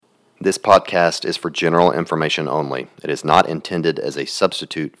This podcast is for general information only. It is not intended as a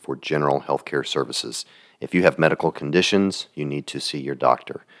substitute for general healthcare services. If you have medical conditions, you need to see your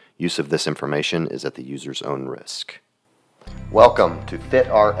doctor. Use of this information is at the user's own risk. Welcome to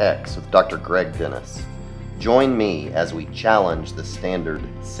FitRx with Dr. Greg Dennis. Join me as we challenge the standard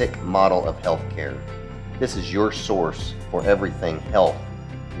sick model of healthcare. This is your source for everything health,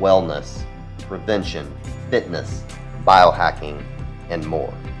 wellness, prevention, fitness, biohacking, and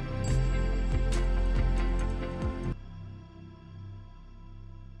more.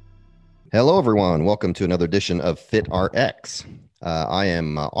 Hello, everyone. Welcome to another edition of FitRx. I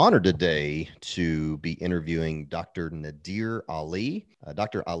am honored today to be interviewing Dr. Nadir Ali.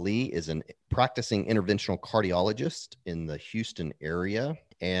 Dr. Ali is a practicing interventional cardiologist in the Houston area.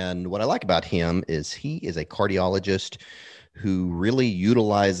 And what I like about him is he is a cardiologist who really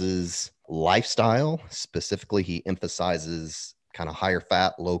utilizes lifestyle. Specifically, he emphasizes kind of higher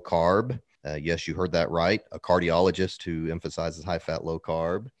fat, low carb. Yes, you heard that right. A cardiologist who emphasizes high fat, low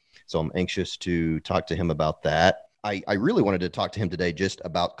carb. So I'm anxious to talk to him about that. I really wanted to talk to him today just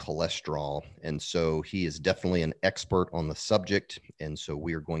about cholesterol. And so he is definitely an expert on the subject. And so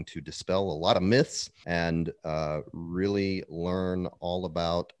we are going to dispel a lot of myths and really learn all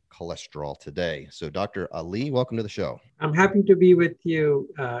about cholesterol today. So Dr. Ali, welcome to the show. I'm happy to be with you,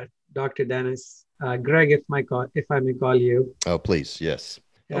 Dr. Dennis. Greg, if I may call you. Oh, please. Yes.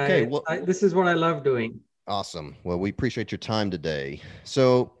 Okay. This is what I love doing. Awesome. Well, we appreciate your time today.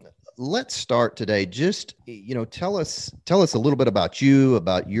 So let's start today. Just, tell us a little bit about you,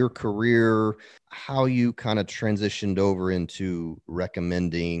 about your career, how you kind of transitioned over into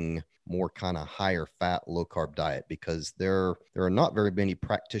recommending more kind of higher fat, low carb diet, because there are not very many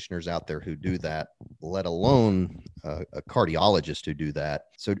practitioners out there who do that, let alone a cardiologist who do that.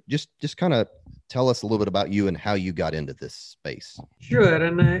 So just kind of tell us a little bit about you and how you got into this space. Sure.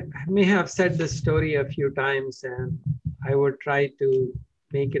 And I may have said this story a few times, and I would try to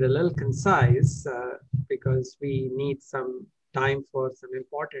make it a little concise because we need some time for some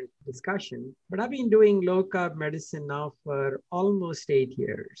important discussion. But I've been doing low carb medicine now for almost 8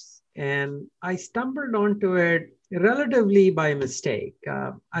 years. And I stumbled onto it relatively by mistake.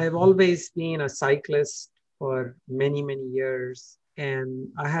 I've always been a cyclist for many, many years. And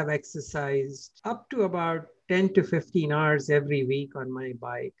I have exercised up to about 10 to 15 hours every week on my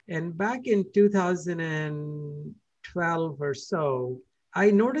bike. And back in 2012 or so, I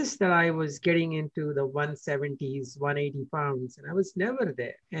noticed that I was getting into the 170s, 180 pounds, and I was never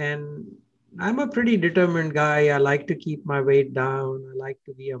there. And I'm a pretty determined guy. I like to keep my weight down. I like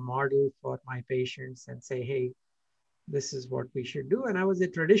to be a model for my patients and say, hey, this is what we should do. And I was a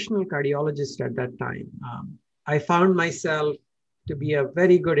traditional cardiologist at that time. I found myself to be a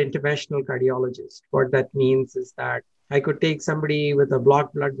very good interventional cardiologist. What that means is that I could take somebody with a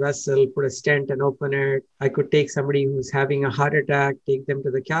blocked blood vessel, put a stent and open it. I could take somebody who's having a heart attack, take them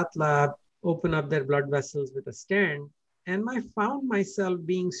to the cath lab, open up their blood vessels with a stent. And I found myself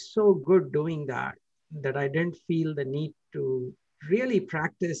being so good doing that I didn't feel the need to really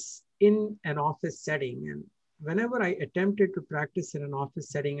practice in an office setting. And whenever I attempted to practice in an office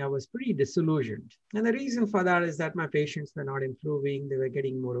setting, I was pretty disillusioned. And the reason for that is that my patients were not improving. They were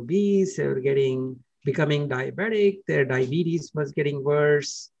getting more obese. They were becoming diabetic. Their diabetes was getting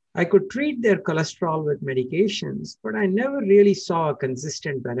worse. I could treat their cholesterol with medications, but I never really saw a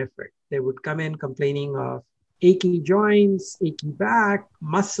consistent benefit. They would come in complaining of achy joints, achy back,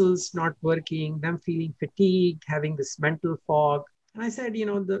 muscles not working, them feeling fatigued, having this mental fog. And I said,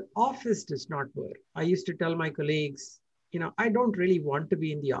 the office does not work. I used to tell my colleagues, I don't really want to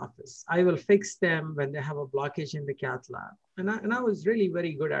be in the office. I will fix them when they have a blockage in the cath lab. And I was really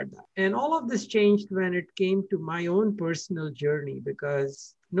very good at that. And all of this changed when it came to my own personal journey,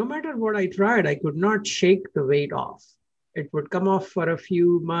 because no matter what I tried, I could not shake the weight off. It would come off for a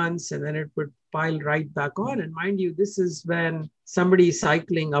few months and then it would pile right back on. And mind you, this is when somebody is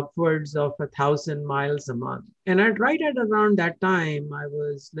cycling upwards of 1,000 miles a month. And right at around that time, I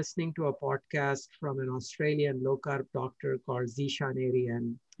was listening to a podcast from an Australian low carb doctor called Zeeshan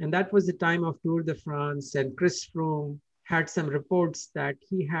Arian. And that was the time of Tour de France. And Chris Froome had some reports that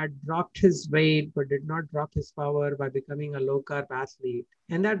he had dropped his weight, but did not drop his power by becoming a low carb athlete.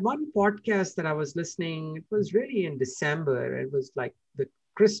 And that one podcast that I was listening, it was really in December. It was like the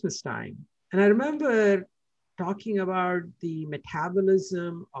Christmas time. And I remember talking about the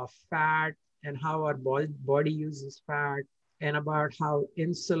metabolism of fat and how our body uses fat and about how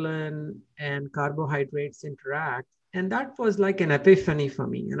insulin and carbohydrates interact. And that was like an epiphany for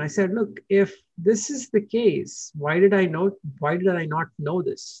me. And I said, look, if this is the case, why did I not know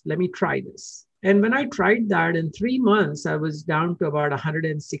this? Let me try this. And when I tried that in 3 months, I was down to about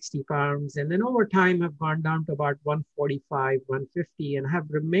 160 pounds. And then over time, I've gone down to about 145, 150, and have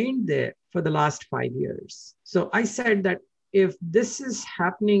remained there for the last 5 years. So I said that if this is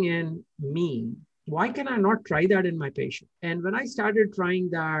happening in me, why can I not try that in my patient? And when I started trying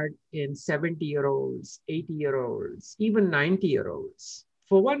that in 70-year-olds, 80-year-olds, even 90-year-olds,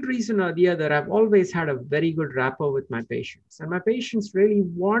 for one reason or the other, I've always had a very good rapport with my patients. And my patients really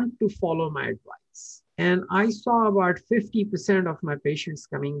want to follow my advice. And I saw about 50% of my patients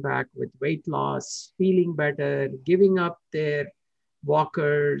coming back with weight loss, feeling better, giving up their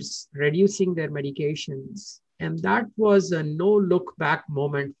walkers, reducing their medications. And that was a no look back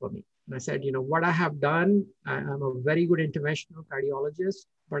moment for me. And I said, what I have done, I'm a very good interventional cardiologist,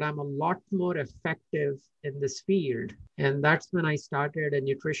 but I'm a lot more effective in this field. And that's when I started a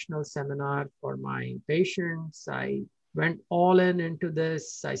nutritional seminar for my patients. I went all into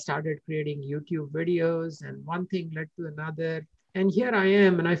this. I started creating YouTube videos, and one thing led to another. And here I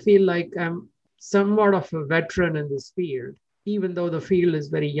am, and I feel like I'm somewhat of a veteran in this field, even though the field is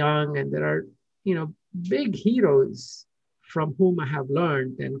very young and there are, big heroes from whom I have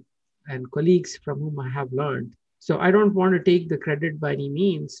learned and colleagues from whom I have learned. So I don't want to take the credit by any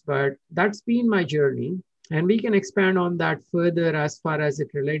means, but that's been my journey. And we can expand on that further as far as it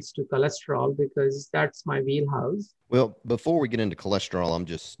relates to cholesterol, because that's my wheelhouse. Well, before we get into cholesterol, I'm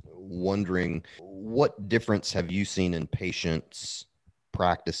just wondering, what difference have you seen in patients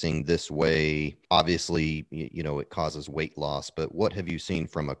practicing this way? Obviously, it causes weight loss, but what have you seen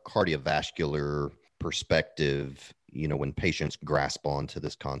from a cardiovascular perspective, when patients grasp onto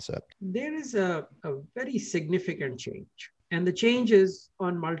this concept? There is a very significant change. And the change is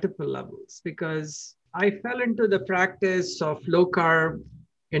on multiple levels, because I fell into the practice of low carb,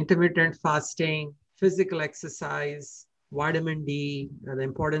 intermittent fasting, physical exercise, vitamin D, the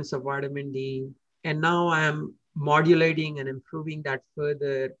importance of vitamin D. And now I'm modulating and improving that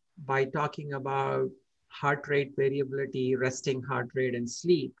further by talking about heart rate variability, resting heart rate, and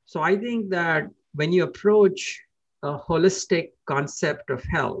sleep. So I think that when you approach a holistic concept of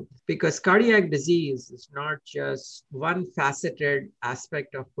health, because cardiac disease is not just one faceted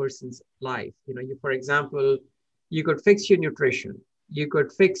aspect of person's life. For example, you could fix your nutrition, you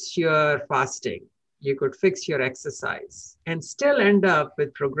could fix your fasting, you could fix your exercise, and still end up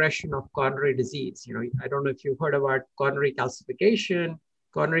with progression of coronary disease. I don't know if you've heard about coronary calcification.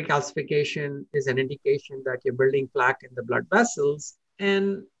 Coronary calcification is an indication that you're building plaque in the blood vessels.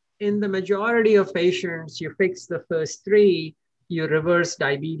 And in the majority of patients, you fix the first three, you reverse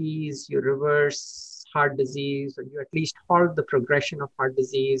diabetes, you reverse heart disease, or you at least halt the progression of heart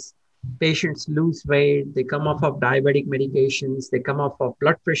disease. Patients lose weight, they come off of diabetic medications, they come off of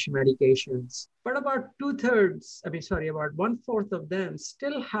blood pressure medications. But about about 1/4 of them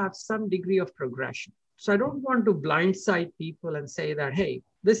still have some degree of progression. So I don't want to blindside people and say that, hey,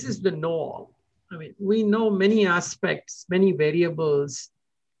 this is the know-all. We know many aspects, many variables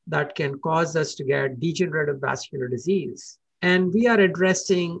that can cause us to get degenerative vascular disease. And we are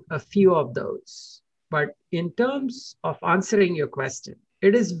addressing a few of those. But in terms of answering your question,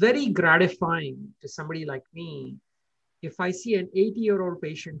 it is very gratifying to somebody like me if I see an 80-year-old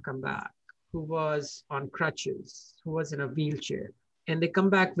patient come back who was on crutches, who was in a wheelchair, and they come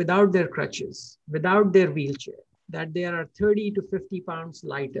back without their crutches, without their wheelchair, that they are 30 to 50 pounds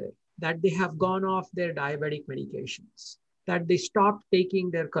lighter, that they have gone off their diabetic medications, that they stopped taking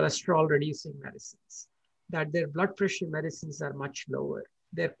their cholesterol reducing medicines, that their blood pressure medicines are much lower,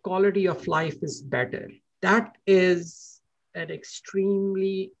 their quality of life is better. That is an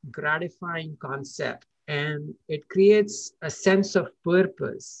extremely gratifying concept, and it creates a sense of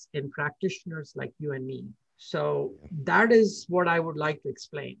purpose in practitioners like you and me. So that is what I would like to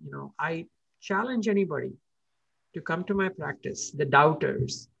explain. I challenge anybody to come to my practice, the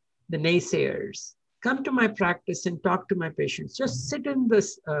doubters, the naysayers. Come to my practice and talk to my patients. Just sit in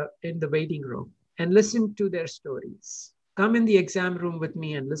the waiting room and listen to their stories. Come in the exam room with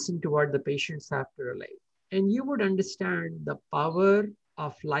me and listen to what the patients have to relate. And you would understand the power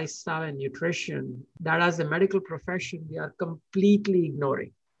of lifestyle and nutrition that as a medical profession, we are completely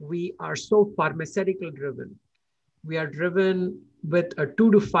ignoring. We are so pharmaceutical driven. We are driven with a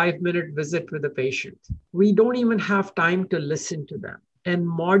 2 to 5 minute visit with a patient. We don't even have time to listen to them. And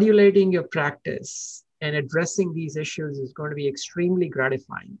modulating your practice and addressing these issues is going to be extremely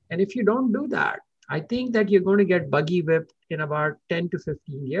gratifying. And if you don't do that, I think that you're going to get buggy whipped in about 10 to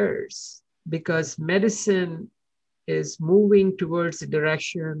 15 years, because medicine is moving towards the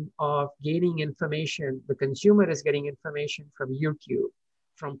direction of gaining information. The consumer is getting information from YouTube,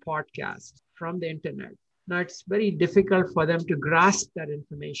 from podcasts, from the internet. Now, it's very difficult for them to grasp that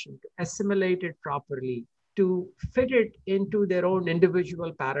information, to assimilate it properly, to fit it into their own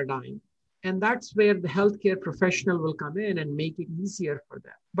individual paradigm. And that's where the healthcare professional will come in and make it easier for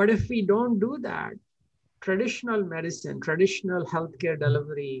them. But if we don't do that, traditional medicine, traditional healthcare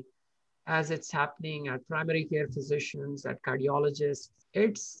delivery, as it's happening at primary care physicians, at cardiologists,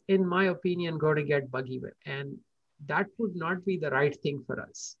 it's, in my opinion, going to get buggy with. And that would not be the right thing for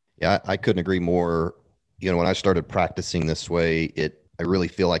us. Yeah, I couldn't agree more. When I started practicing this way, I really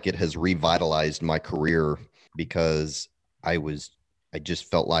feel like it has revitalized my career, because I just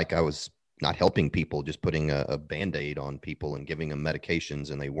felt like I was not helping people, just putting a Band-Aid on people and giving them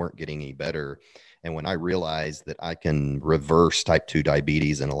medications, and they weren't getting any better. And when I realized that I can reverse type 2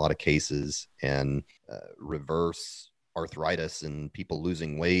 diabetes in a lot of cases, and reverse arthritis and people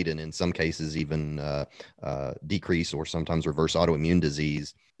losing weight, and in some cases even decrease or sometimes reverse autoimmune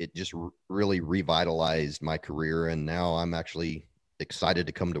disease, it just really revitalized my career. And now I'm actually excited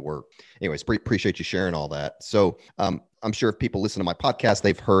to come to work. Anyways, appreciate you sharing all that. So I'm sure if people listen to my podcast,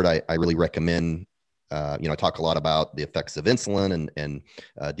 they've heard I really recommend, I talk a lot about the effects of insulin and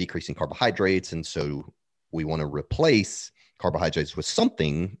decreasing carbohydrates. And so we want to replace carbohydrates with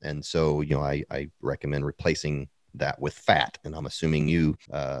something. And so, I recommend replacing that with fat. And I'm assuming you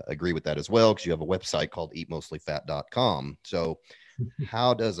agree with that as well, because you have a website called eatmostlyfat.com. So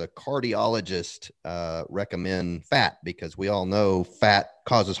how does a cardiologist recommend fat? Because we all know fat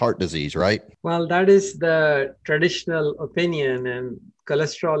causes heart disease, right? Well, that is the traditional opinion, and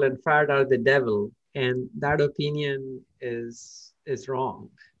cholesterol and fat are the devil. And that opinion is wrong.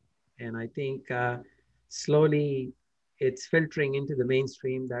 And I think slowly it's filtering into the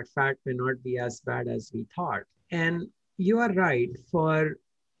mainstream that fat may not be as bad as we thought. And you are right. For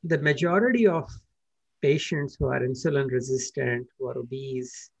the majority of patients who are insulin resistant, who are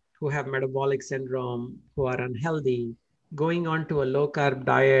obese, who have metabolic syndrome, who are unhealthy, going on to a low carb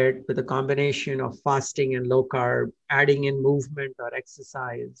diet with a combination of fasting and low carb, adding in movement or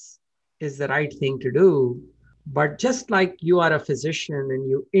exercise is the right thing to do. But just like you are a physician and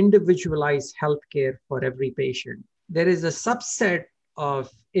you individualize healthcare for every patient, there is a subset of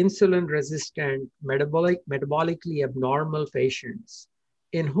insulin resistant, metabolically abnormal patients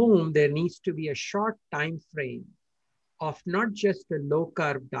in whom there needs to be a short time frame of not just a low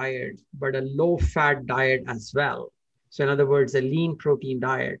carb diet, but a low fat diet as well. So in other words, a lean protein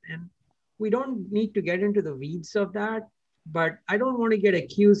diet. And we don't need to get into the weeds of that, but I don't want to get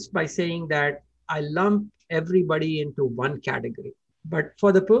accused by saying that I lump everybody into one category. But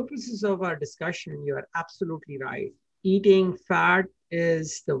for the purposes of our discussion, you are absolutely right. Eating fat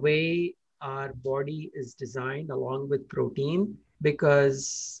is the way our body is designed, along with protein,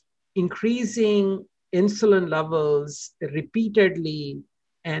 because increasing insulin levels repeatedly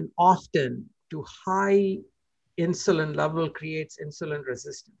and often to high insulin level creates insulin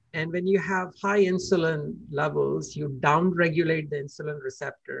resistance. And when you have high insulin levels, you downregulate the insulin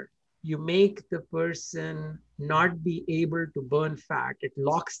receptor. You make the person not be able to burn fat. It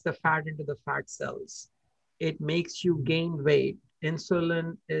locks the fat into the fat cells. It makes you gain weight.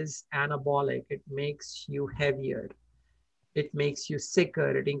 Insulin is anabolic. It makes you heavier. It makes you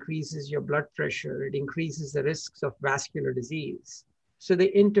sicker. It increases your blood pressure. It increases the risks of vascular disease. So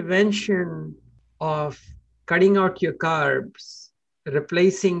the intervention of cutting out your carbs,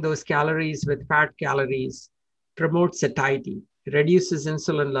 replacing those calories with fat calories, promotes satiety, reduces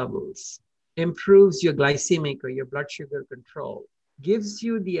insulin levels, improves your glycemic or your blood sugar control, gives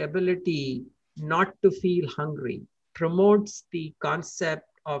you the ability not to feel hungry, promotes the concept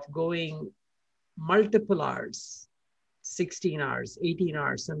of going multiple hours, 16 hours, 18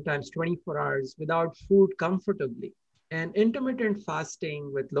 hours, sometimes 24 hours without food comfortably. And intermittent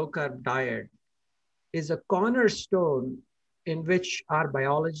fasting with low carb diet is a cornerstone in which our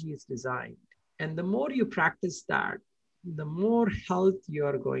biology is designed. And the more you practice that, the more health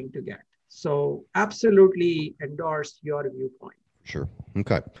you're going to get. So absolutely endorse your viewpoint. Sure.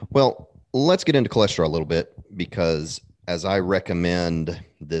 Okay. Well, let's get into cholesterol a little bit, because as I recommend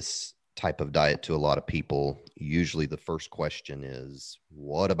this type of diet to a lot of people, usually the first question is,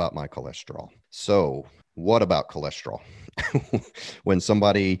 what about my cholesterol? So what about cholesterol?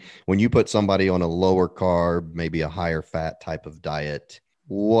 When you put somebody on a lower carb, maybe a higher fat type of diet,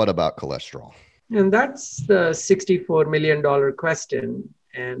 what about cholesterol? And that's the $64 million question.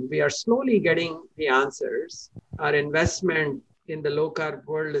 And we are slowly getting the answers. Our investment in the low carb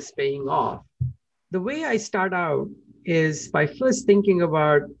world is paying off. The way I start out is by first thinking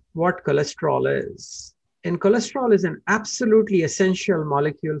about what cholesterol is. And cholesterol is an absolutely essential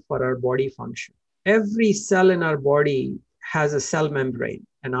molecule for our body function. Every cell in our body has a cell membrane,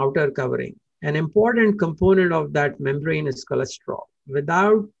 an outer covering. An important component of that membrane is cholesterol.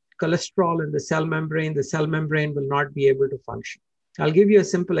 Without cholesterol in the cell membrane will not be able to function. I'll give you a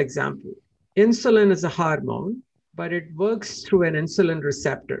simple example. Insulin is a hormone, but it works through an insulin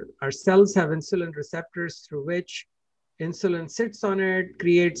receptor. Our cells have insulin receptors through which insulin sits on it,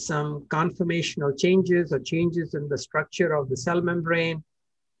 creates some conformational changes or changes in the structure of the cell membrane,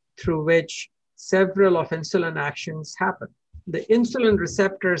 through which several of insulin actions happen. The insulin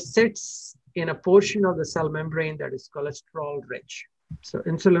receptor sits in a portion of the cell membrane that is cholesterol rich. So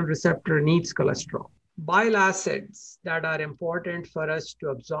insulin receptor needs cholesterol. Bile acids that are important for us to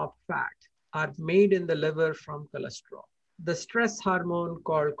absorb fat are made in the liver from cholesterol. The stress hormone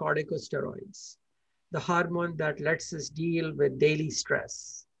called corticosteroids, the hormone that lets us deal with daily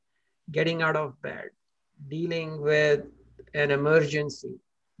stress, getting out of bed, dealing with an emergency,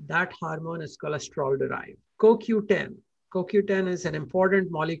 that hormone is cholesterol derived. CoQ10. CoQ10 is an important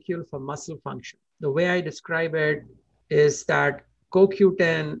molecule for muscle function. The way I describe it is that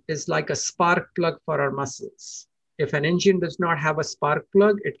CoQ10 is like a spark plug for our muscles. If an engine does not have a spark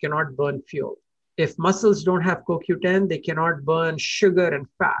plug, it cannot burn fuel. If muscles don't have CoQ10, they cannot burn sugar and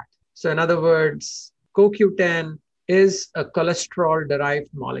fat. So in other words, CoQ10 is a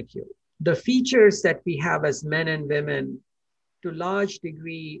cholesterol-derived molecule. The features that we have as men and women, to large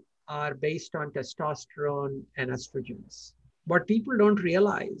degree, are based on testosterone and estrogens. What people don't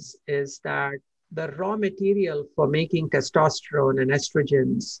realize is that the raw material for making testosterone and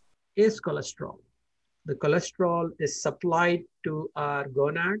estrogens is cholesterol. The cholesterol is supplied to our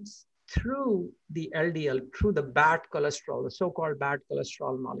gonads through the LDL, through the bad cholesterol, the so-called bad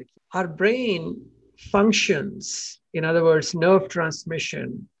cholesterol molecule. Our brain functions, in other words, nerve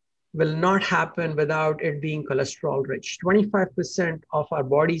transmission, will not happen without it being cholesterol rich. 25% of our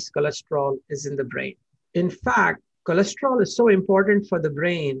body's cholesterol is in the brain. In fact, cholesterol is so important for the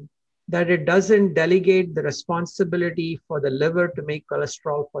brain that it doesn't delegate the responsibility for the liver to make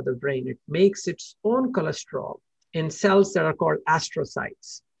cholesterol for the brain. It makes its own cholesterol in cells that are called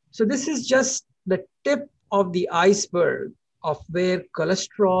astrocytes. So this is just the tip of the iceberg of where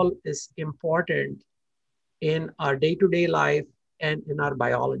cholesterol is important in our day-to-day life and in our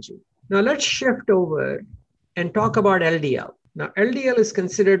biology. Now let's shift over and talk about LDL. Now LDL is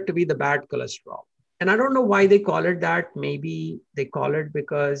considered to be the bad cholesterol. And I don't know why they call it that. Maybe they call it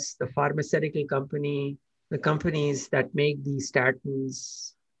because the pharmaceutical company, the companies that make these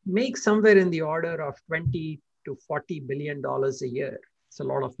statins, make somewhere in the order of $20 to $40 billion a year. It's a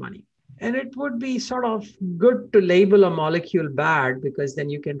lot of money. And it would be sort of good to label a molecule bad because then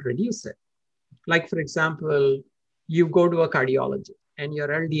you can reduce it. Like, for example, you go to a cardiologist and your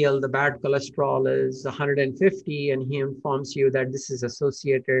LDL, the bad cholesterol, is 150, and he informs you that this is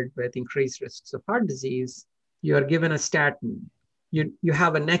associated with increased risks of heart disease. You are given a statin. You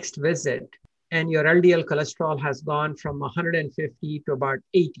have a next visit, and your LDL cholesterol has gone from 150 to about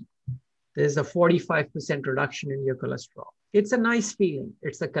 80. There's a 45% reduction in your cholesterol. It's a nice feeling.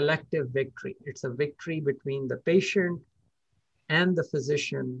 It's a collective victory. It's a victory between the patient and the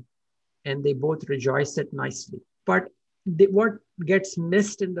physician, and they both rejoice it nicely. But what gets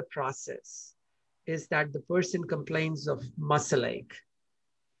missed in the process is that the person complains of muscle ache,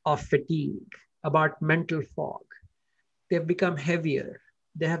 of fatigue, about mental fog. They've become heavier.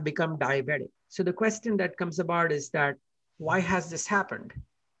 They have become diabetic. So the question that comes about is that, why has this happened?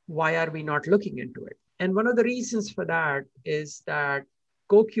 Why are we not looking into it? And one of the reasons for that is that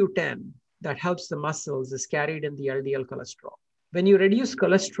CoQ10 that helps the muscles is carried in the LDL cholesterol. When you reduce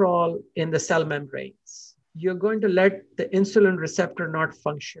cholesterol in the cell membranes, you're going to let the insulin receptor not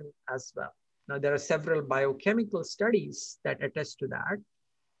function as well. Now, there are several biochemical studies that attest to that.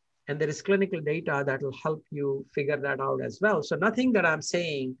 And there is clinical data that will help you figure that out as well. So nothing that I'm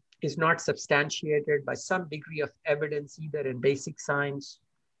saying is not substantiated by some degree of evidence, either in basic science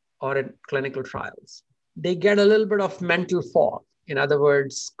or in clinical trials. They get a little bit of mental fog. In other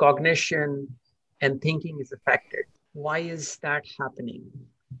words, cognition and thinking is affected. Why is that happening?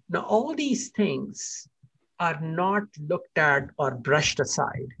 Now, all these things are not looked at or brushed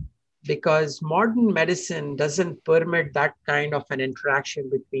aside because modern medicine doesn't permit that kind of an interaction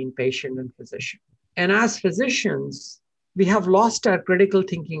between patient and physician. And as physicians, we have lost our critical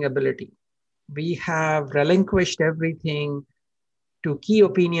thinking ability. We have relinquished everything to key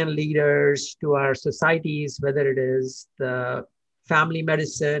opinion leaders, to our societies, whether it is the Family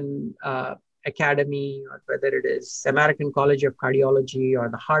Medicine Academy, or whether it is American College of Cardiology or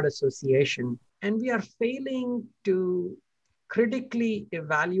the Heart Association. And we are failing to critically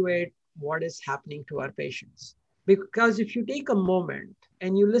evaluate what is happening to our patients. Because if you take a moment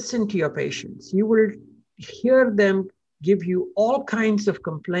and you listen to your patients, you will hear them give you all kinds of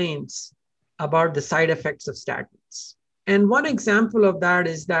complaints about the side effects of statins. And one example of that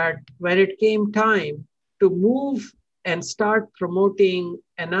is that when it came time to move and start promoting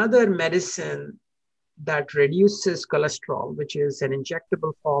another medicine that reduces cholesterol, which is an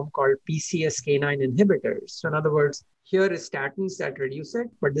injectable form called PCSK9 inhibitors. So in other words, here is statins that reduce it,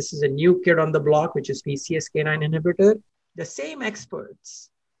 but this is a new kid on the block, which is PCSK9 inhibitor. The same experts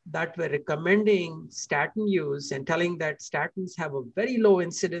that were recommending statin use and telling that statins have a very low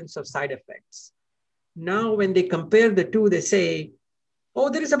incidence of side effects. Now, when they compare the two, they say, oh,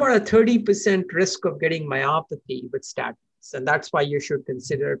 there is about a 30% risk of getting myopathy with statins. And that's why you should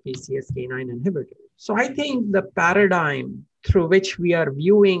consider PCSK9 inhibitors. So I think the paradigm through which we are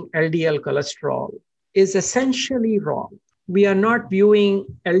viewing LDL cholesterol is essentially wrong. We are not viewing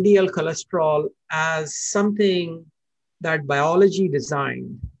LDL cholesterol as something that biology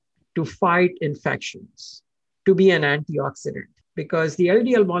designed to fight infections, to be an antioxidant. Because the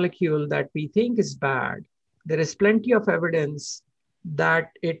LDL molecule that we think is bad, there is plenty of evidence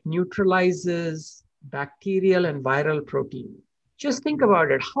that it neutralizes bacterial and viral protein. Just think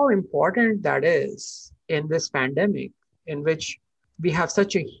about it, how important that is in this pandemic in which we have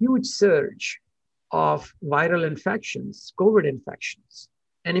such a huge surge of viral infections, COVID infections.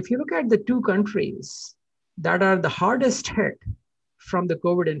 And if you look at the two countries that are the hardest hit from the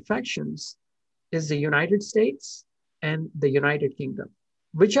COVID infections is the United States and the United Kingdom,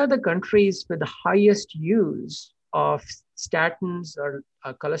 which are the countries with the highest use of statins or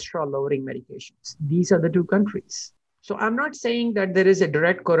cholesterol-lowering medications. These are the two countries. So I'm not saying that there is a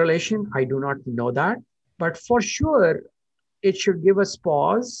direct correlation. I do not know that. But for sure, it should give us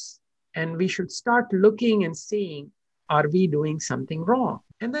pause and we should start looking and seeing, are we doing something wrong?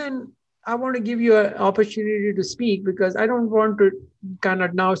 And then I want to give you an opportunity to speak because I don't want to kind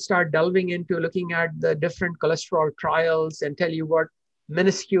of now start delving into looking at the different cholesterol trials and tell you what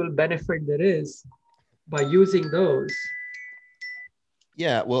minuscule benefit there is by using those.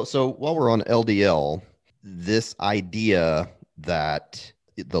 Yeah, well, so while we're on LDL, this idea that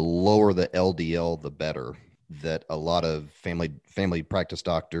the lower the LDL, the better, that a lot of family practice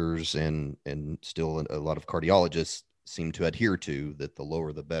doctors and still a lot of cardiologists seem to adhere to, that the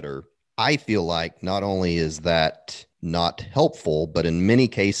lower the better. I feel like not only is that not helpful, but in many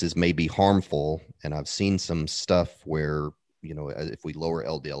cases may be harmful. And I've seen some stuff where, you know, if we lower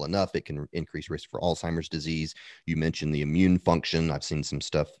LDL enough, it can increase risk for Alzheimer's disease. You mentioned the immune function. I've seen some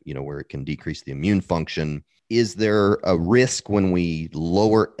stuff, you know, where it can decrease the immune function. Is there a risk when we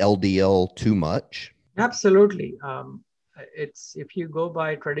lower LDL too much? Absolutely. It's if you go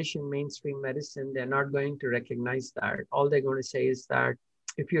by tradition, mainstream medicine, they're not going to recognize that. All they're going to say is that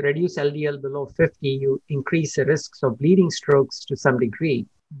if you reduce LDL below 50, you increase the risks of bleeding strokes to some degree.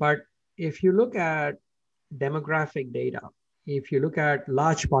 But if you look at demographic data, if you look at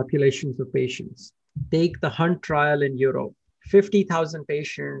large populations of patients, take the Hunt trial in Europe, 50,000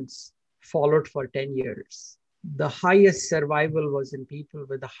 patients followed for 10 years. The highest survival was in people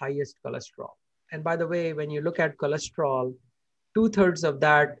with the highest cholesterol. And by the way, when you look at cholesterol, 2/3 of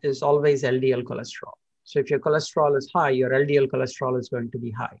that is always LDL cholesterol. So if your cholesterol is high, your LDL cholesterol is going to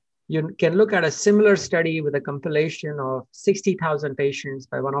be high. You can look at a similar study with a compilation of 60,000 patients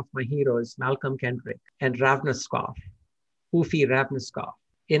by one of my heroes, Malcolm Kendrick, and Ravneskov, Ufi Ravneskov.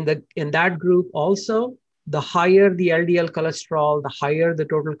 In that group also, the higher the LDL cholesterol, the higher the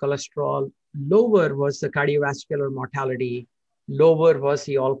total cholesterol, lower was the cardiovascular mortality, lower was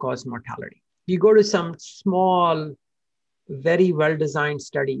the all-cause mortality. You go to some small, very well-designed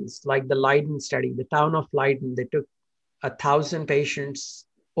studies like the Leiden study, the town of Leiden. They took 1,000 patients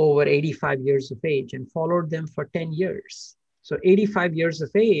over 85 years of age and followed them for 10 years. So 85 years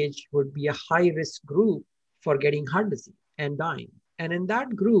of age would be a high-risk group for getting heart disease and dying. And in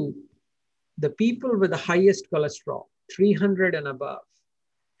that group, the people with the highest cholesterol, 300 and above,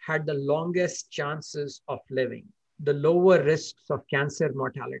 had the longest chances of living, the lower risks of cancer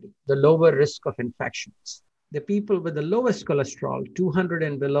mortality, the lower risk of infections. The people with the lowest cholesterol, 200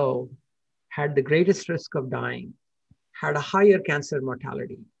 and below, had the greatest risk of dying, had a higher cancer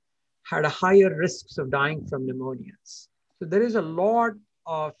mortality, had a higher risks of dying from pneumonias. So there is a lot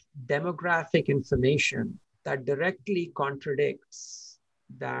of demographic information that directly contradicts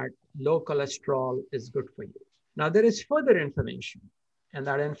that low cholesterol is good for you. Now, there is further information, and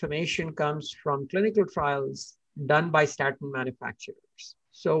that information comes from clinical trials done by statin manufacturers.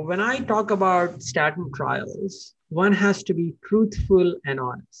 So when I talk about statin trials, one has to be truthful and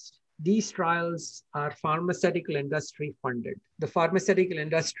honest. These trials are pharmaceutical industry funded. The pharmaceutical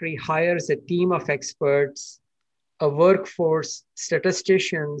industry hires a team of experts, a workforce,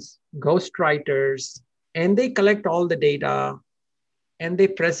 statisticians, ghostwriters, and they collect all the data and they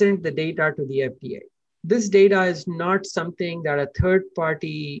present the data to the FDA. This data is not something that a third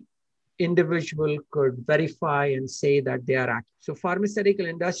party individual could verify and say that they are accurate. So pharmaceutical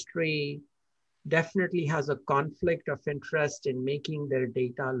industry definitely has a conflict of interest in making their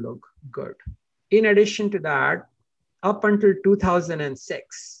data look good. In addition to that, up until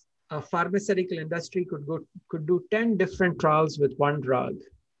 2006, a pharmaceutical industry could do 10 different trials with one drug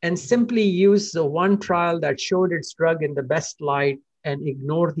and simply use the one trial that showed its drug in the best light and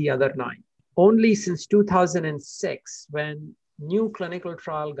ignore the other 9. Only since 2006, when new clinical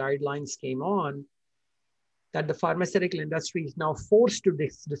trial guidelines came on, that the pharmaceutical industry is now forced to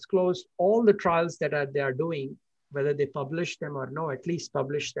disclose all the trials that they are doing, whether they publish them or no, at least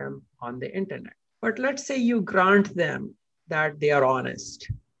publish them on the internet. But let's say you grant them that they are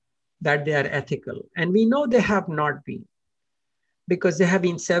honest, that they are ethical. And we know they have not been, because there have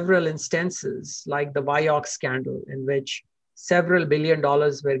been several instances like the Vioxx scandal in which several $1 billion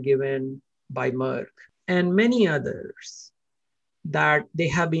were given by Merck and many others, that they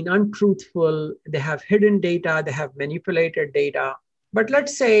have been untruthful, they have hidden data, they have manipulated data. But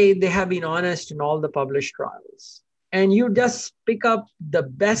let's say they have been honest in all the published trials, and you just pick up the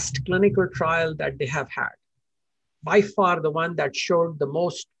best clinical trial that they have had, by far the one that showed the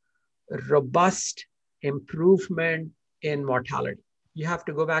most robust improvement in mortality. You have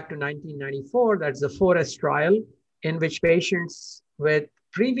to go back to 1994, that's the FOREST trial, in which patients with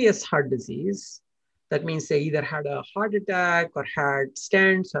previous heart disease, that means they either had a heart attack or had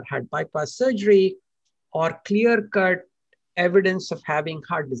stents or had bypass surgery or clear-cut evidence of having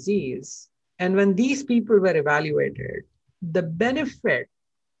heart disease. And when these people were evaluated, the benefit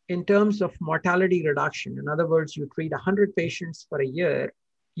in terms of mortality reduction, in other words, you treat 100 patients for a year,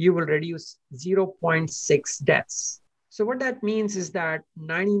 you will reduce 0.6 deaths. So what that means is that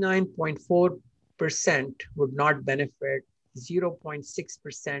 99.4% would not benefit,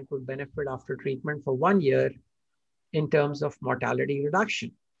 0.6% would benefit after treatment for 1 year in terms of mortality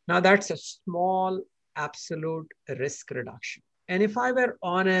reduction. Now that's a small absolute risk reduction. And if I were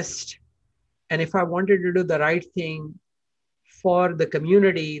honest, and if I wanted to do the right thing for the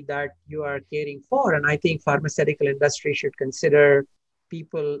community that you are caring for, and I think pharmaceutical industry should consider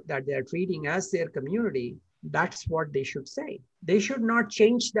people that they are treating as their community, that's what they should say. They should not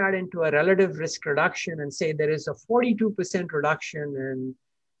change that into a relative risk reduction and say there is a 42% reduction in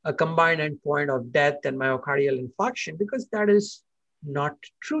a combined endpoint of death and myocardial infarction, because that is not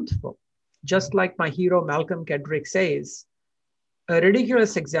truthful. Just like my hero Malcolm Kedrick says, a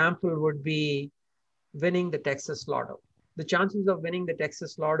ridiculous example would be winning the Texas Lotto. The chances of winning the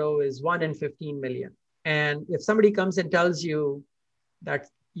Texas Lotto is 1 in 15 million. And if somebody comes and tells you that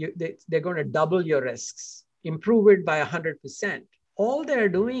they're going to double your risks, improve it by 100%, all they're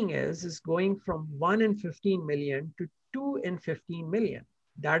doing is going from 1 in 15 million to 2 in 15 million.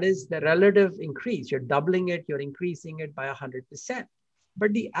 That is the relative increase. You're doubling it, you're increasing it by 100%.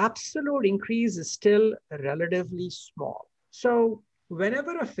 But the absolute increase is still relatively small. So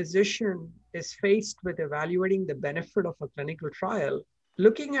whenever a physician is faced with evaluating the benefit of a clinical trial,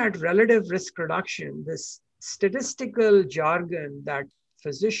 looking at relative risk reduction, this statistical jargon that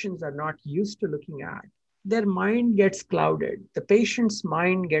physicians are not used to looking at, their mind gets clouded. The patient's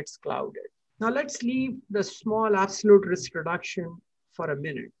mind gets clouded. Now let's leave the small absolute risk reduction for a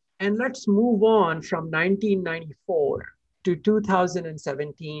minute. And let's move on from 1994 to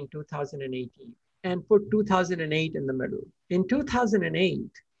 2017, 2018, and put 2008 in the middle. In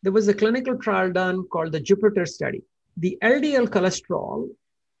 2008, there was a clinical trial done called the Jupiter study. The LDL cholesterol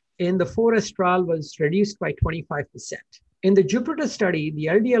in the FOREST trial was reduced by 25%. In the Jupiter study, the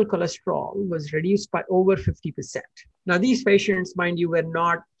LDL cholesterol was reduced by over 50%. Now, these patients, mind you, were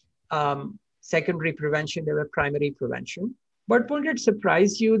not secondary prevention, they were primary prevention. But wouldn't it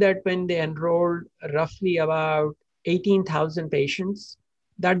surprise you that when they enrolled roughly about 18,000 patients,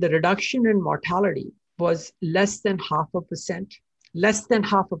 that the reduction in mortality was less than 0.5%, less than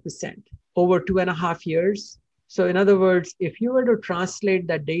 0.5% over 2.5 years? So in other words, if you were to translate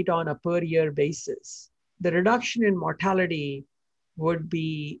that data on a per year basis, the reduction in mortality would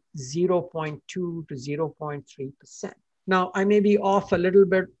be 0.2 to 0.3%. Now, I may be off a little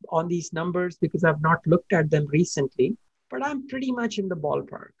bit on these numbers because I've not looked at them recently, but I'm pretty much in the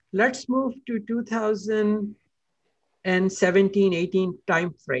ballpark. Let's move to 2017-18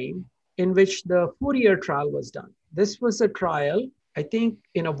 timeframe in which the Fourier trial was done. This was a trial, I think,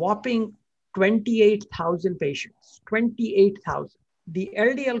 in a whopping 28,000 patients, 28,000. The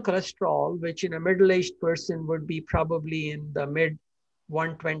LDL cholesterol, which in a middle-aged person would be probably in the mid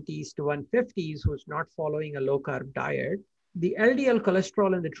 120s to 150s, who's not following a low-carb diet, the LDL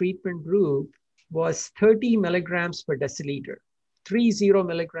cholesterol in the treatment group was 30 milligrams per deciliter. 30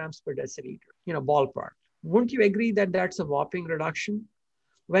 milligrams per deciliter, ballpark. Wouldn't you agree that that's a whopping reduction?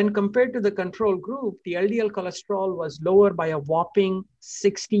 When compared to the control group, the LDL cholesterol was lower by a whopping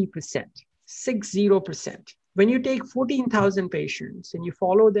 60%, 60%. When you take 14,000 patients and you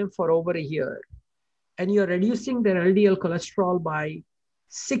follow them for over a year, and you're reducing their LDL cholesterol by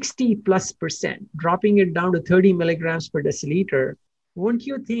 60 plus percent, dropping it down to 30 milligrams per deciliter, wouldn't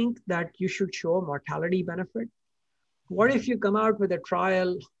you think that you should show a mortality benefit? What if you come out with a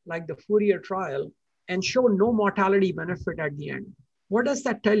trial like the Fourier trial and show no mortality benefit at the end? What does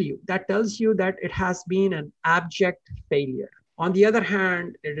that tell you? That tells you that it has been an abject failure. On the other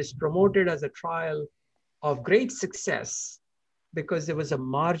hand, it is promoted as a trial of great success because there was a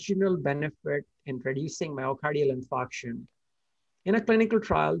marginal benefit in reducing myocardial infarction in a clinical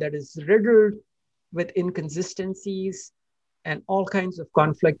trial that is riddled with inconsistencies and all kinds of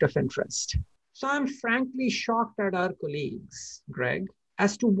conflict of interest. So I'm frankly shocked at our colleagues, Greg,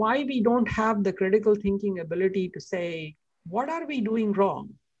 as to why we don't have the critical thinking ability to say, what are we doing wrong?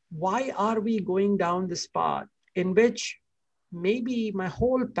 Why are we going down this path in which maybe my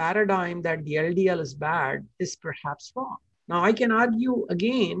whole paradigm that the LDL is bad is perhaps wrong? Now, I can argue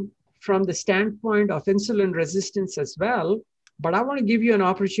again from the standpoint of insulin resistance as well, but I want to give you an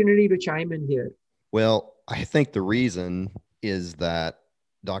opportunity to chime in here. Well, I think the reason is that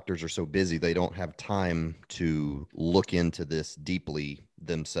doctors are so busy, they don't have time to look into this deeply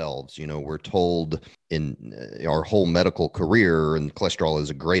themselves. We're told in our whole medical career, and cholesterol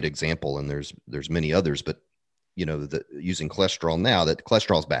is a great example, and there's many others, but using cholesterol now, that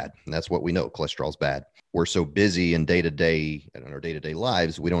cholesterol is bad. And that's what we know. Cholesterol is bad. We're so busy in our day-to-day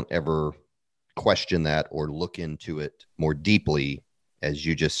lives, we don't ever question that or look into it more deeply, as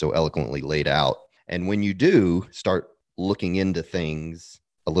you just so eloquently laid out. And when you do start looking into things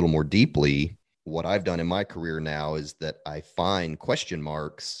a little more deeply, what I've done in my career now is that I find question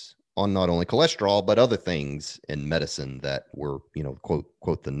marks on not only cholesterol, but other things in medicine that were,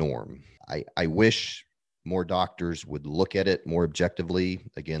 quote, the norm. I wish more doctors would look at it more objectively,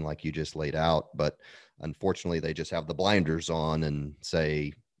 again, like you just laid out, but unfortunately they just have the blinders on and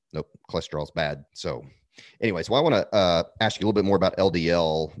say, nope, cholesterol's bad. So anyway, I want to ask you a little bit more about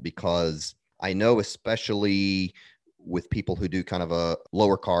LDL, because I know, especially with people who do kind of a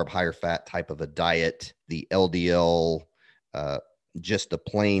lower carb, higher fat type of a diet, the LDL, just a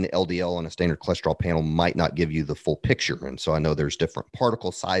plain LDL on a standard cholesterol panel might not give you the full picture. And so I know there's different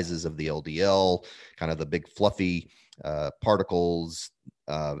particle sizes of the LDL, kind of the big fluffy particles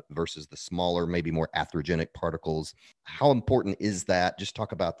versus the smaller, maybe more atherogenic particles. How important is that? Just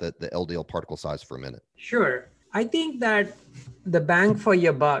talk about the LDL particle size for a minute. Sure. I think that the bang for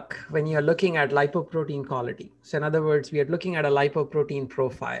your buck when you're looking at lipoprotein quality. So in other words, we are looking at a lipoprotein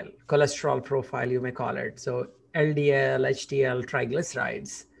profile, cholesterol profile, you may call it. So LDL, HDL,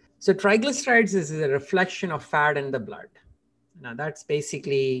 triglycerides. So triglycerides is a reflection of fat in the blood. Now that's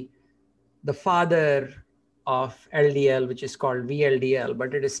basically the father of LDL, which is called VLDL,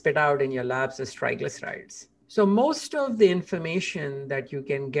 but it is spit out in your labs as triglycerides. So most of the information that you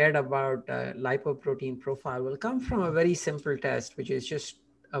can get about lipoprotein profile will come from a very simple test, which is just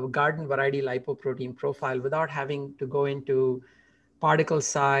a garden variety lipoprotein profile without having to go into particle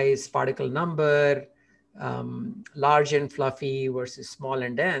size, particle number, large and fluffy versus small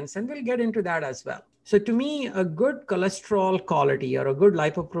and dense. And we'll get into that as well. So to me, a good cholesterol quality or a good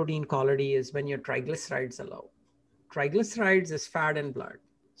lipoprotein quality is when your triglycerides are low. Triglycerides is fat in blood.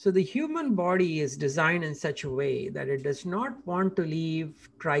 So the human body is designed in such a way that it does not want to leave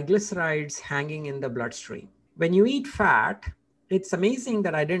triglycerides hanging in the bloodstream. When you eat fat, it's amazing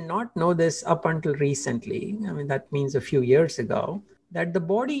that I did not know this up until recently. I mean, that means a few years ago, that the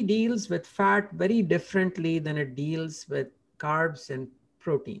body deals with fat very differently than it deals with carbs and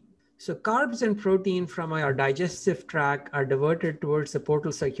protein. So carbs and protein from our digestive tract are diverted towards the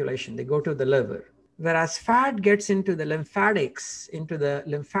portal circulation. They go to the liver. Whereas fat gets into the lymphatics, into the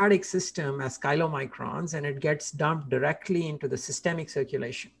lymphatic system as chylomicrons, and it gets dumped directly into the systemic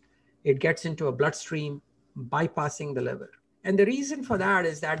circulation. It gets into a bloodstream, bypassing the liver. And the reason for that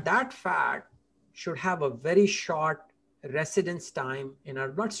is that that fat should have a very short residence time in our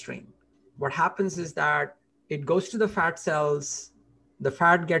bloodstream. What happens is that it goes to the fat cells, the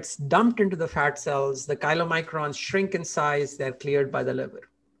fat gets dumped into the fat cells, the chylomicrons shrink in size, they're cleared by the liver.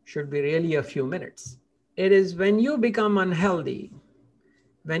 Should be really a few minutes. It is when you become unhealthy,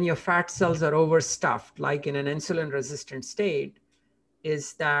 when your fat cells are overstuffed, like in an insulin resistant state,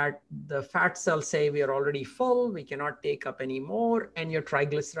 is that the fat cells say we are already full, we cannot take up any more, and your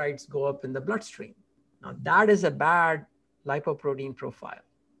triglycerides go up in the bloodstream. Now that is a bad lipoprotein profile.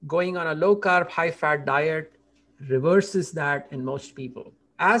 Going on a low carb, high fat diet reverses that in most people.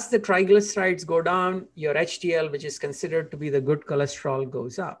 As the triglycerides go down, your HDL, which is considered to be the good cholesterol,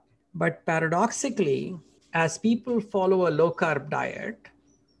 goes up. But paradoxically, as people follow a low carb diet,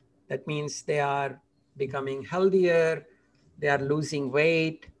 that means they are becoming healthier, they are losing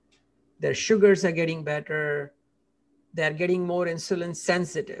weight, their sugars are getting better, they're getting more insulin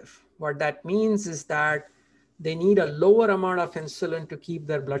sensitive. What that means is that they need a lower amount of insulin to keep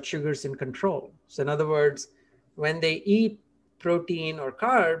their blood sugars in control. So in other words, when they eat protein or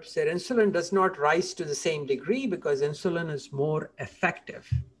carbs, their insulin does not rise to the same degree because insulin is more effective.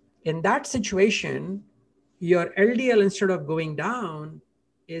 In that situation, your LDL, instead of going down,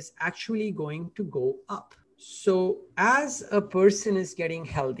 is actually going to go up. So as a person is getting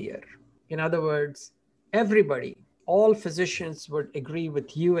healthier, in other words, everybody, all physicians would agree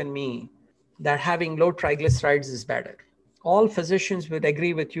with you and me that having low triglycerides is better. All physicians would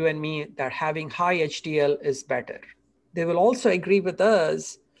agree with you and me that having high HDL is better. They will also agree with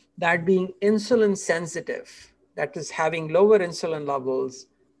us that being insulin sensitive, that is having lower insulin levels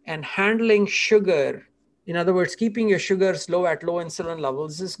and handling sugar, in other words, keeping your sugars low at low insulin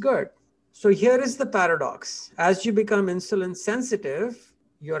levels, is good. So here is the paradox. As you become insulin sensitive,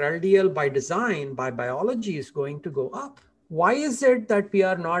 your LDL by design, by biology, is going to go up. Why is it that we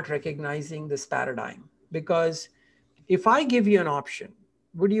are not recognizing this paradigm? Because if I give you an option,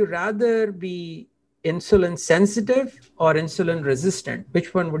 would you rather be insulin sensitive or insulin resistant?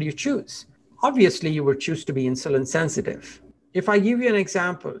 Which one would you choose? Obviously, you would choose to be insulin sensitive. If I give you an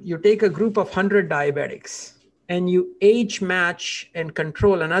example, you take a group of 100 diabetics and you age match and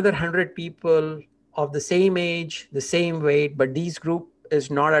control another 100 people of the same age, the same weight, but this group is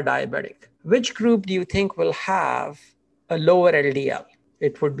not a diabetic. Which group do you think will have a lower LDL?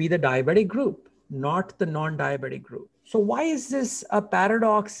 It would be the diabetic group, not the non-diabetic group. So why is this a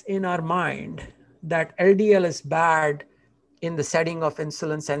paradox in our mind that LDL is bad in the setting of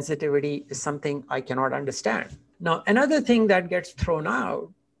insulin sensitivity is something I cannot understand. Now, another thing that gets thrown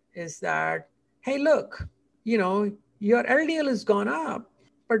out is that, hey, look, your LDL has gone up,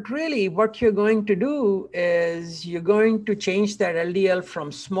 but really what you're going to do is you're going to change that LDL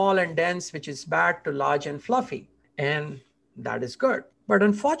from small and dense, which is bad, to large and fluffy. And that is good. But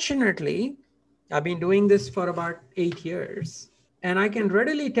unfortunately, I've been doing this for about 8 years. And I can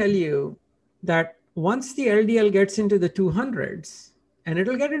readily tell you that once the LDL gets into the 200s, and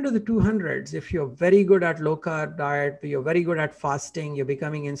it'll get into the 200s if you're very good at low carb diet, you're very good at fasting, you're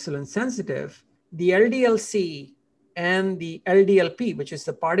becoming insulin sensitive, the LDL-C and the LDL-P, which is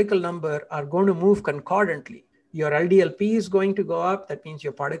the particle number, are going to move concordantly. Your LDL-P is going to go up. That means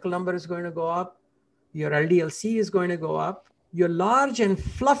your particle number is going to go up. Your LDL-C is going to go up. Your large and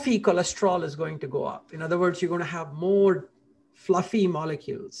fluffy cholesterol is going to go up. In other words, you're going to have more fluffy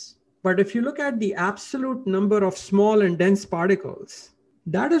molecules. But if you look at the absolute number of small and dense particles,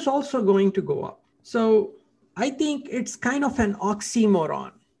 that is also going to go up. So I think it's kind of an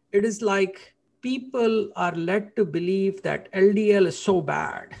oxymoron. It is like people are led to believe that LDL is so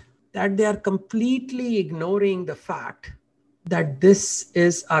bad that they are completely ignoring the fact that this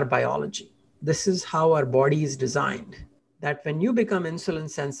is our biology. This is how our body is designed. That when you become insulin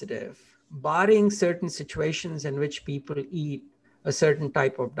sensitive, barring certain situations in which people eat a certain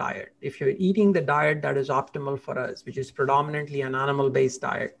type of diet, if you're eating the diet that is optimal for us, which is predominantly an animal-based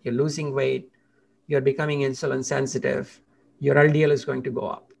diet, you're losing weight, you're becoming insulin sensitive, your LDL is going to go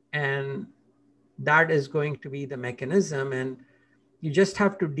up. And that is going to be the mechanism. And you just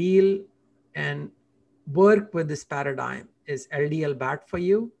have to deal and work with this paradigm. Is LDL bad for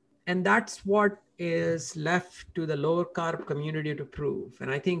you? And that's what is left to the lower carb community to prove. And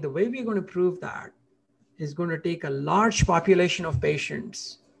I think the way we're going to prove that is going to take a large population of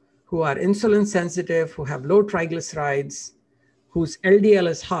patients who are insulin sensitive, who have low triglycerides, whose LDL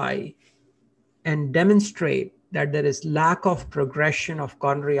is high, and demonstrate that there is lack of progression of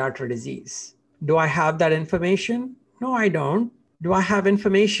coronary artery disease. Do I have that information? No, I don't. Do I have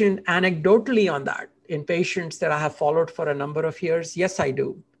information anecdotally on that in patients that I have followed for a number of years? Yes, I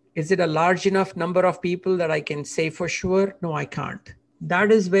do. Is it a large enough number of people that I can say for sure? No, I can't.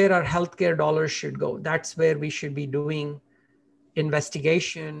 That is where our healthcare dollars should go. That's where we should be doing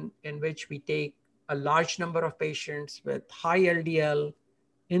investigation in which we take a large number of patients with high LDL,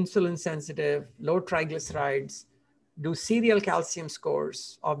 insulin sensitive, low triglycerides, do serial calcium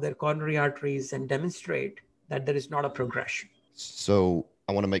scores of their coronary arteries and demonstrate that there is not a progression. So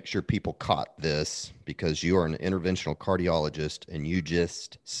I want to make sure people caught this, because you are an interventional cardiologist and you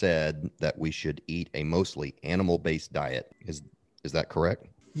just said that we should eat a mostly animal-based diet. Is that correct?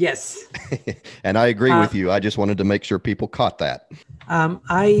 Yes. And I agree with you. I just wanted to make sure people caught that.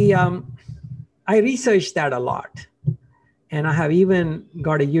 I researched that a lot. And I have even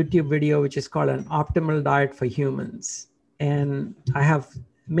got a YouTube video, which is called An Optimal Diet for Humans. And I have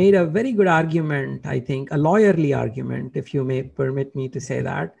made a very good argument, I think, a lawyerly argument, if you may permit me to say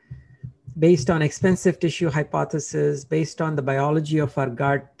that, based on expensive tissue hypothesis, based on the biology of our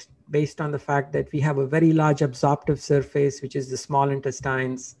gut, based on the fact that we have a very large absorptive surface, which is the small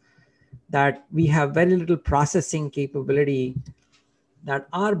intestines, that we have very little processing capability, that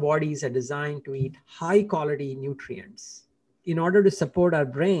our bodies are designed to eat high quality nutrients in order to support our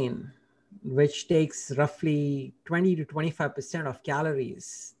brain, which takes roughly 20 to 25% of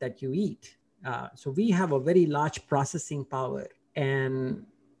calories that you eat. So we have a very large processing power, and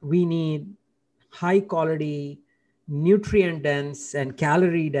we need high quality, nutrient dense and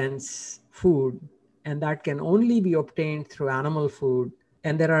calorie dense food. And that can only be obtained through animal food.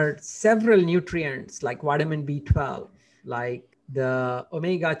 And there are several nutrients like vitamin B12, like the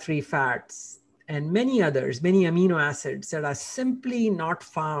omega-3 fats, and many others, many amino acids that are simply not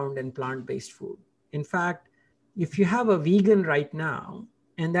found in plant-based food. In fact, if you have a vegan right now,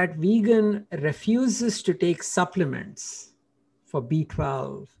 and that vegan refuses to take supplements for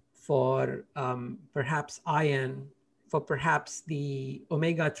B12, for perhaps iron, for perhaps the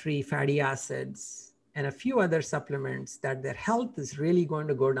omega-3 fatty acids, and a few other supplements, that their health is really going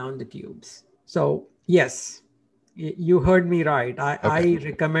to go down the tubes. So yes, you heard me right. I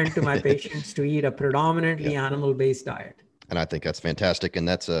recommend to my patients to eat a predominantly animal-based diet. And I think that's fantastic. And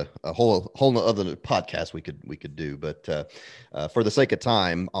that's a whole other podcast we could do. But for the sake of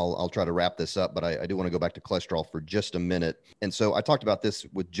time, I'll try to wrap this up. But I do want to go back to cholesterol for just a minute. And so I talked about this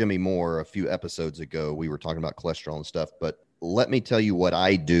with Jimmy Moore a few episodes ago. We were talking about cholesterol and stuff. But let me tell you what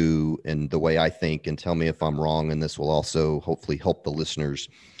I do and the way I think, and tell me if I'm wrong. And this will also hopefully help the listeners.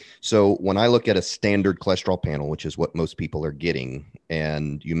 So when I look at a standard cholesterol panel, which is what most people are getting,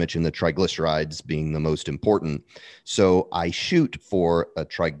 and you mentioned the triglycerides being the most important. So I shoot for a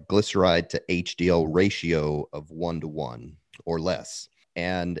triglyceride to HDL ratio of 1:1 or less.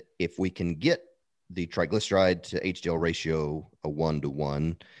 And if we can get the triglyceride to HDL ratio a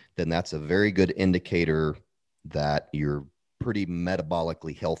 1:1, then that's a very good indicator that you're pretty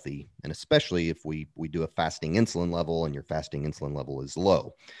metabolically healthy. And especially if we do a fasting insulin level and your fasting insulin level is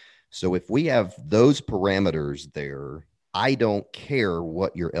low. So if we have those parameters there, I don't care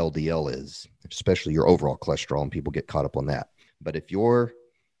what your LDL is, especially your overall cholesterol, and people get caught up on that. But if your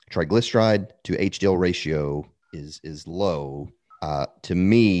triglyceride to HDL ratio is low, to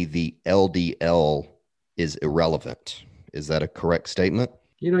me, the LDL is irrelevant. Is that a correct statement?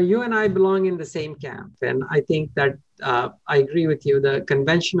 You know, you and I belong in the same camp. And I think that I agree with you. The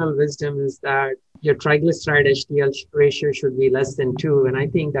conventional wisdom is that your triglyceride HDL ratio should be less than 2. And I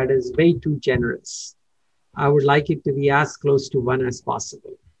think that is way too generous. I would like it to be as close to 1 as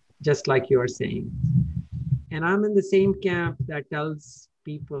possible, just like you are saying. And I'm in the same camp that tells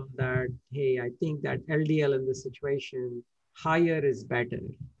people that, hey, I think that LDL in this situation, higher is better.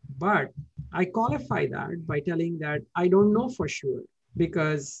 But I qualify that by telling that I don't know for sure,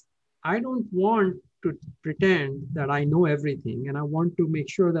 because I don't want to pretend that I know everything, and I want to make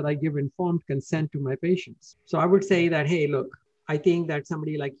sure that I give informed consent to my patients. So I would say that, hey, look, I think that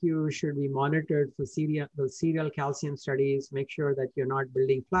somebody like you should be monitored for serial calcium studies, make sure that you're not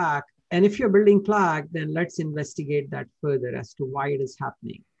building plaque. And if you're building plaque, then let's investigate that further as to why it is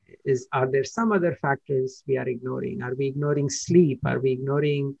happening. Are there some other factors we are ignoring? Are we ignoring sleep? Are we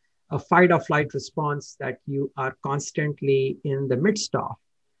ignoring a fight or flight response that you are constantly in the midst of,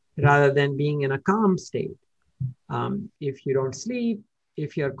 rather than being in a calm state? If you don't sleep,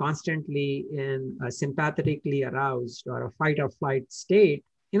 if you're constantly in a sympathetically aroused or a fight or flight state,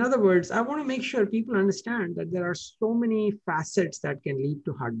 in other words, I want to make sure people understand that there are so many facets that can lead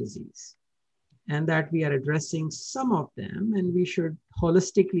to heart disease, and that we are addressing some of them, and we should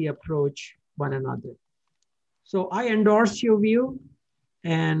holistically approach one another. So I endorse your view,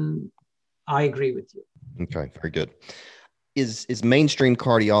 and I agree with you. Okay, very good. Is mainstream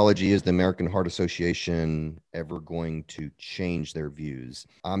cardiology, is the American Heart Association ever going to change their views?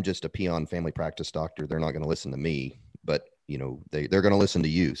 I'm just a peon family practice doctor. They're not going to listen to me, but you know, they're going to listen to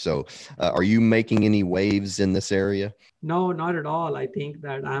you. So are you making any waves in this area? No, not at all. I think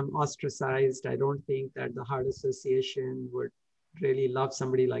that I'm ostracized. I don't think that the Heart Association would really love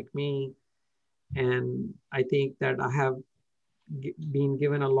somebody like me. And I think that I have been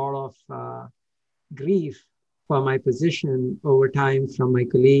given a lot of grief for my position over time from my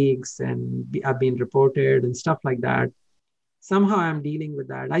colleagues, and I've been reported and stuff like that. Somehow I'm dealing with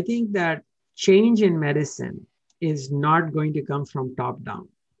that. I think that change in medicine is not going to come from top down.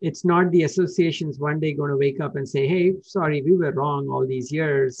 It's not the associations one day going to wake up and say, hey, sorry, we were wrong all these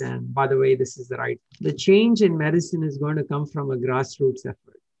years. And by the way, this is the right. The change in medicine is going to come from a grassroots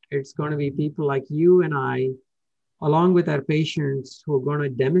effort. It's going to be people like you and I, along with our patients, who are going to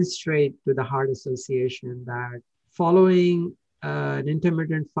demonstrate to the Heart Association that following an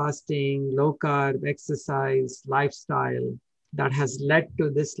intermittent fasting, low carb, exercise, lifestyle that has led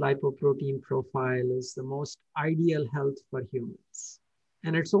to this lipoprotein profile is the most ideal health for humans.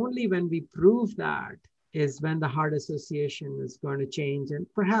 And it's only when we prove that is when the Heart Association is going to change and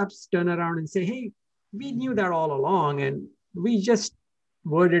perhaps turn around and say, hey, we knew that all along and we just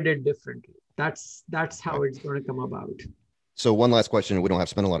worded it differently. That's how it's going to come about. So one last question. We don't have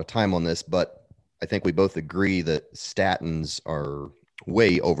to spend a lot of time on this, but I think we both agree that statins are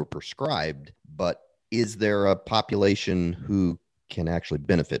way overprescribed, but is there a population who can actually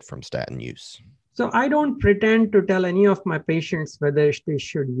benefit from statin use? So I don't pretend to tell any of my patients whether they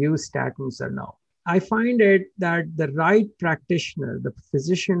should use statins or no. I find it that the right practitioner, the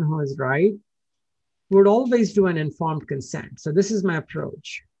physician who is right, would always do an informed consent. So this is my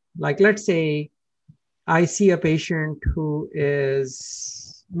approach. Like, let's say I see a patient who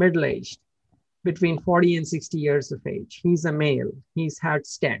is middle-aged, between 40 and 60 years of age. He's a male. He's had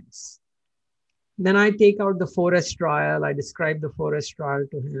stents. Then I take out the FOREST trial. I describe the FOREST trial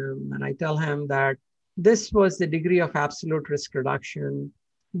to him, and I tell him that this was the degree of absolute risk reduction.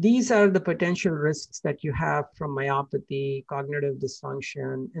 These are the potential risks that you have from myopathy, cognitive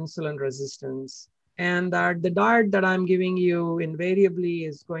dysfunction, insulin resistance, and that the diet that I'm giving you invariably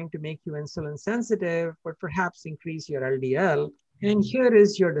is going to make you insulin sensitive, but perhaps increase your LDL. And here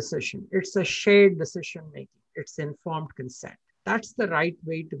is your decision. It's a shared decision making. It's informed consent. That's the right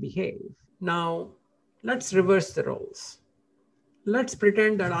way to behave. Now, let's reverse the roles. Let's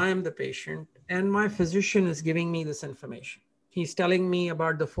pretend that I am the patient and my physician is giving me this information. He's telling me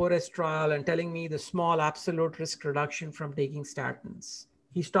about the FOREST trial and telling me the small absolute risk reduction from taking statins.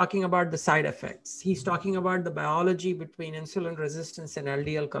 He's talking about the side effects. He's talking about the biology between insulin resistance and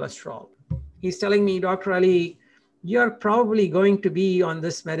LDL cholesterol. He's telling me, Dr. Ali, you're probably going to be on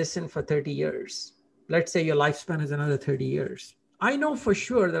this medicine for 30 years. Let's say your lifespan is another 30 years. I know for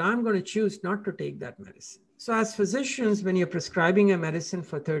sure that I'm going to choose not to take that medicine. So as physicians, when you're prescribing a medicine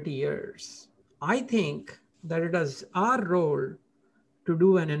for 30 years, I think that it is our role to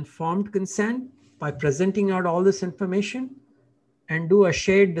do an informed consent by presenting out all this information and do a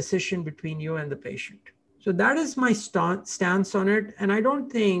shared decision between you and the patient. So that is my stance on it. And I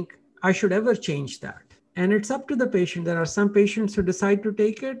don't think I should ever change that. And it's up to the patient. There are some patients who decide to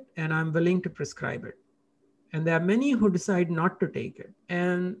take it, and I'm willing to prescribe it. And there are many who decide not to take it.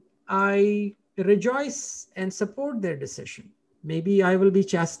 And I rejoice and support their decision. Maybe I will be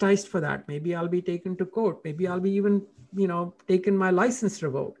chastised for that. Maybe I'll be taken to court. Maybe I'll be even, taken my license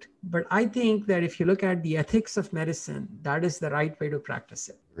revoked. But I think that if you look at the ethics of medicine, that is the right way to practice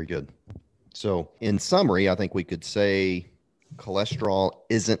it. Very good. So in summary, I think we could say cholesterol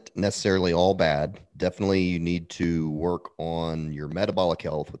isn't necessarily all bad. Definitely you need to work on your metabolic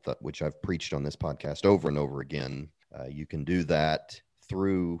health, which I've preached on this podcast over and over again. You can do that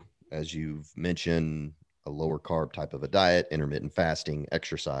through, as you've mentioned, a lower carb type of a diet, intermittent fasting,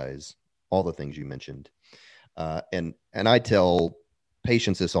 exercise, all the things you mentioned. And I tell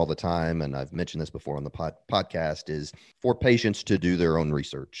patients this all the time, and I've mentioned this before on the podcast, is for patients to do their own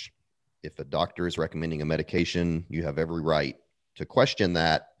research. If a doctor is recommending a medication, you have every right to question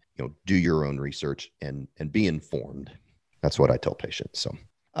that, do your own research and be informed. That's what I tell patients. So,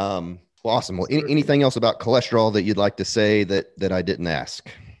 awesome. Well, anything else about cholesterol that you'd like to say that I didn't ask?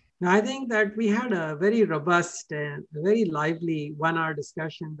 Now, I think that we had a very robust and very lively 1-hour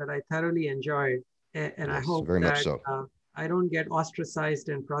discussion that I thoroughly enjoyed. And yes, I hope very much so. I don't get ostracized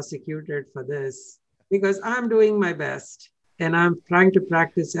and prosecuted for this, because I'm doing my best and I'm trying to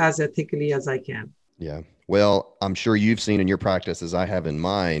practice as ethically as I can. Yeah. Well, I'm sure you've seen in your practice, as I have in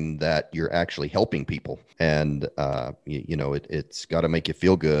mine, that you're actually helping people. And, it's got to make you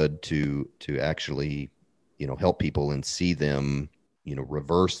feel good to actually, help people and see them,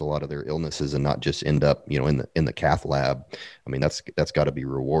 reverse a lot of their illnesses and not just end up, in the cath lab. I mean, that's got to be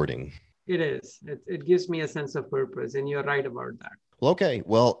rewarding. It is. It gives me a sense of purpose, and you're right about that. Well, okay.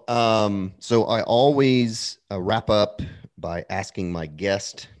 Well, so I always wrap up by asking my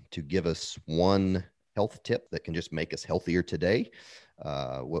guest to give us one health tip that can just make us healthier today.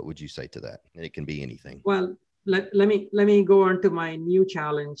 What would you say to that? And it can be anything. Well, let me go on to my new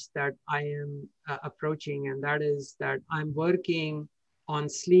challenge that I am approaching, and that is that I'm working on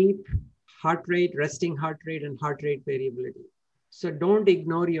sleep, heart rate, resting heart rate, and heart rate variability. So don't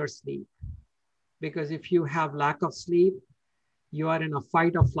ignore your sleep, because if you have lack of sleep, you are in a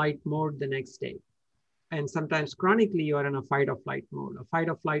fight or flight mode the next day. And sometimes chronically, you are in a fight or flight mode. A fight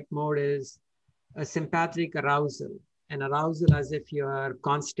or flight mode is a sympathetic arousal, an arousal as if you are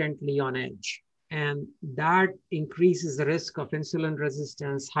constantly on edge. And that increases the risk of insulin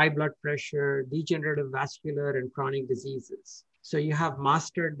resistance, high blood pressure, degenerative vascular, and chronic diseases. So you have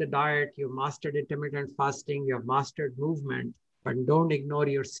mastered the diet, you've mastered intermittent fasting, you have mastered movement, but don't ignore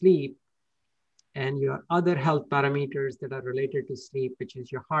your sleep and your other health parameters that are related to sleep, which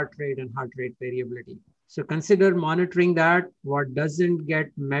is your heart rate and heart rate variability. So consider monitoring that. What doesn't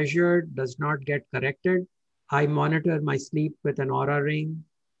get measured does not get corrected. I monitor my sleep with an Oura ring.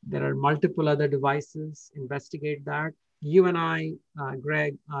 There are multiple other devices. Investigate that. You and I,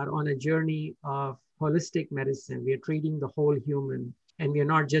 Greg, are on a journey of holistic medicine. We are treating the whole human, and we are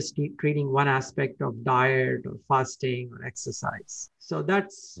not just treating one aspect of diet or fasting or exercise. So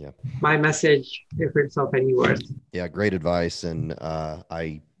that's my message, if it's of any worth. Yeah, great advice. And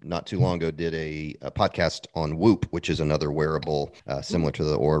I not too long ago did a podcast on Whoop, which is another wearable similar to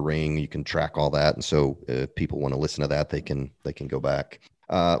the Oura Ring. You can track all that, and so if people want to listen to that, they can go back.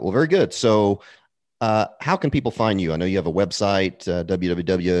 Well, very good. So how can people find you? I know you have a website,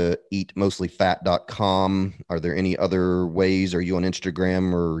 www.eatmostlyfat.com. Are there any other ways? Are you on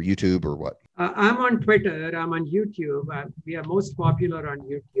Instagram or YouTube or what? I'm on Twitter. I'm on YouTube. We are most popular on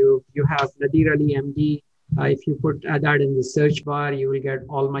YouTube. You have Nadir Ali MD. If you put that in the search bar, you will get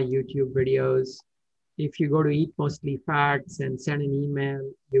all my YouTube videos. If you go to Eat Mostly Fats and send an email,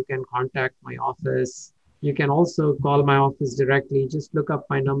 you can contact my office. You can also call my office directly. Just look up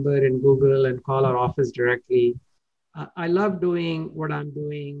my number in Google and call our office directly. I love doing what I'm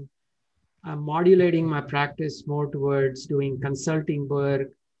doing. I'm modulating my practice more towards doing consulting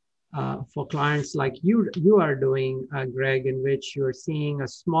work for clients like you are doing, Greg, in which you're seeing a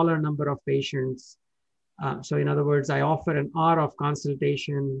smaller number of patients. So in other words, I offer an hour of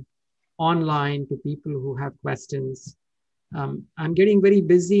consultation online to people who have questions. I'm getting very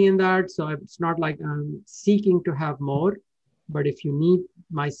busy in that. So it's not like I'm seeking to have more, but if you need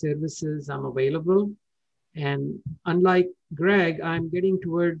my services, I'm available. And unlike Greg, I'm getting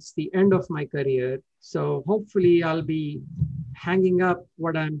towards the end of my career. So hopefully I'll be hanging up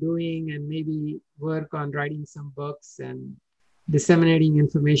what I'm doing and maybe work on writing some books and disseminating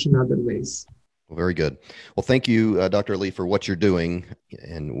information other ways. Well, very good. Well, thank you, Dr. Ali, for what you're doing.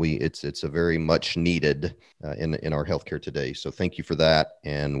 And it's a very much needed in our healthcare today. So thank you for that.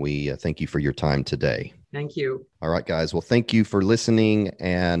 And we thank you for your time today. Thank you. All right, guys. Well, thank you for listening,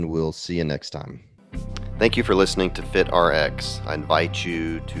 and we'll see you next time. Thank you for listening to FitRx. I invite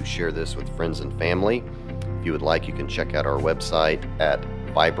you to share this with friends and family. If you would like, you can check out our website at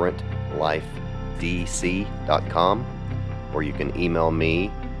vibrantlifedc.com, or you can email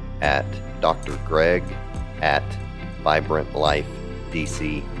me at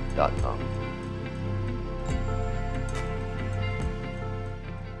drgreg@vibrantlifedc.com.